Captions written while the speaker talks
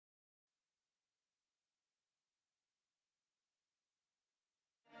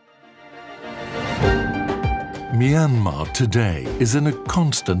Myanmar today is in a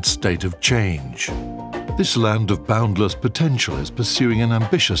constant state of change. This land of boundless potential is pursuing an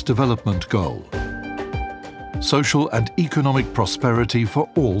ambitious development goal: social and economic prosperity for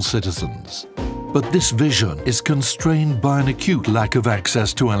all citizens. But this vision is constrained by an acute lack of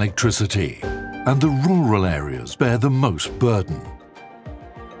access to electricity, and the rural areas bear the most burden.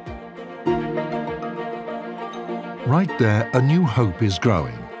 Right there, a new hope is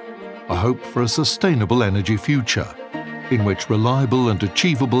growing. A hope for a sustainable energy future, in which reliable and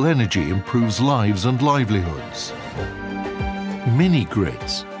achievable energy improves lives and livelihoods.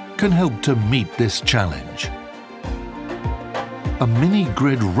 Mini-grids can help to meet this challenge. A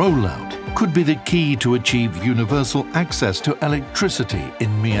mini-grid rollout could be the key to achieve universal access to electricity in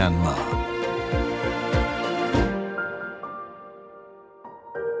Myanmar.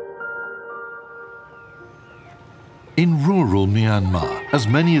 In rural Myanmar, as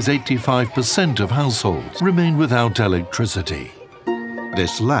many as 85% of households remain without electricity.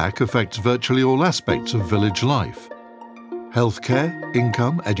 This lack affects virtually all aspects of village life: healthcare,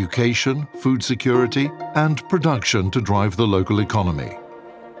 income, education, food security, and production to drive the local economy.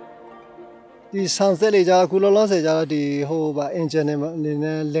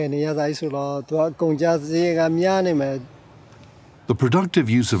 The productive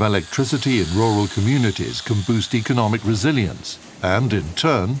use of electricity in rural communities can boost economic resilience and, in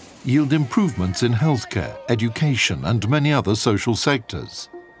turn, yield improvements in healthcare, education, and many other social sectors.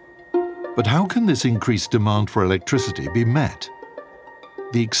 But how can this increased demand for electricity be met?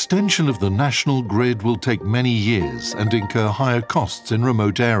 The extension of the national grid will take many years and incur higher costs in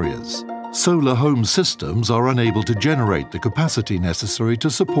remote areas. Solar home systems are unable to generate the capacity necessary to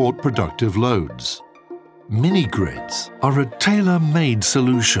support productive loads. Mini-grids are a tailor-made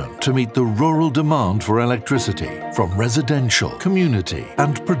solution to meet the rural demand for electricity from residential, community,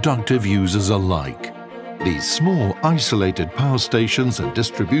 and productive users alike. These small, isolated power stations and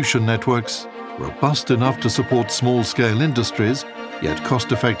distribution networks, robust enough to support small-scale industries, yet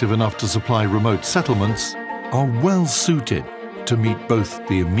cost-effective enough to supply remote settlements, are well-suited to meet both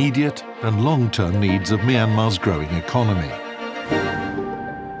the immediate and long-term needs of Myanmar's growing economy.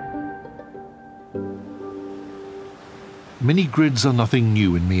 Mini-grids are nothing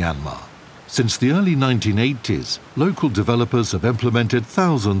new in Myanmar. Since the early 1980s, local developers have implemented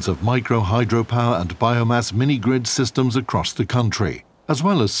thousands of micro-hydropower and biomass mini-grid systems across the country, as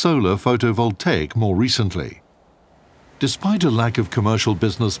well as solar photovoltaic more recently. Despite a lack of commercial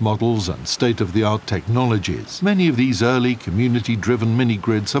business models and state-of-the-art technologies, many of these early community-driven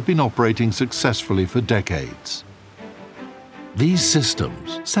mini-grids have been operating successfully for decades. These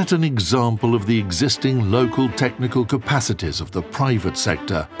systems set an example of the existing local technical capacities of the private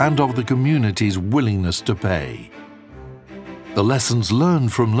sector and of the community's willingness to pay. The lessons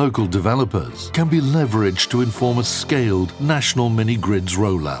learned from local developers can be leveraged to inform a scaled national mini-grids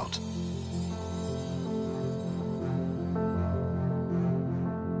rollout.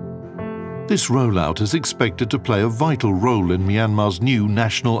 This rollout is expected to play a vital role in Myanmar's new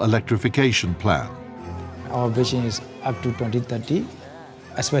National Electrification Plan. Our vision is up to 2030,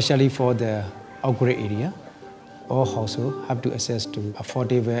 especially for the outgrid area. All households have to access to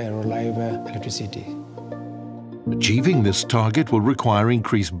affordable and reliable electricity. Achieving this target will require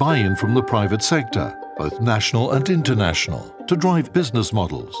increased buy-in from the private sector, both national and international, to drive business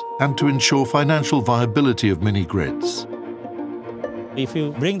models and to ensure financial viability of mini-grids. If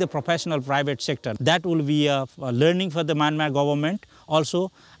you bring the professional private sector, that will be a learning for the Myanmar government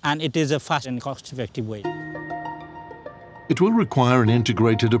also, and it is a fast and cost-effective way. It will require an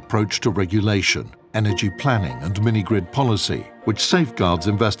integrated approach to regulation, energy planning and mini-grid policy, which safeguards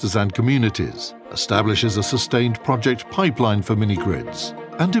investors and communities, establishes a sustained project pipeline for mini-grids,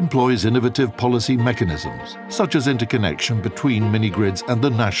 and employs innovative policy mechanisms, such as interconnection between mini-grids and the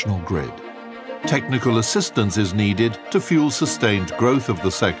national grid. Technical assistance is needed to fuel sustained growth of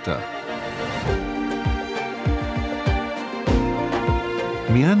the sector.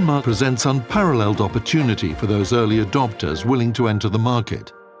 Myanmar presents unparalleled opportunity for those early adopters willing to enter the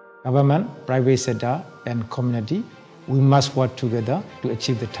market. Government, private sector, and community, we must work together to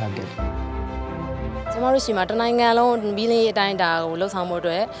achieve the target. Myanmar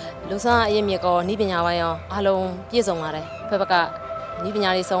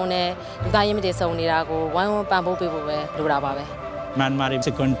is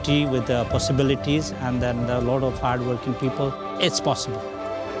a country with possibilities and then a lot of hard-working people. It's possible.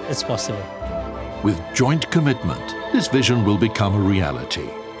 It's possible. With joint commitment, this vision will become a reality.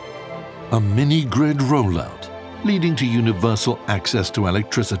 A mini-grid rollout leading to universal access to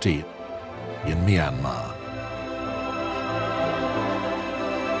electricity in Myanmar.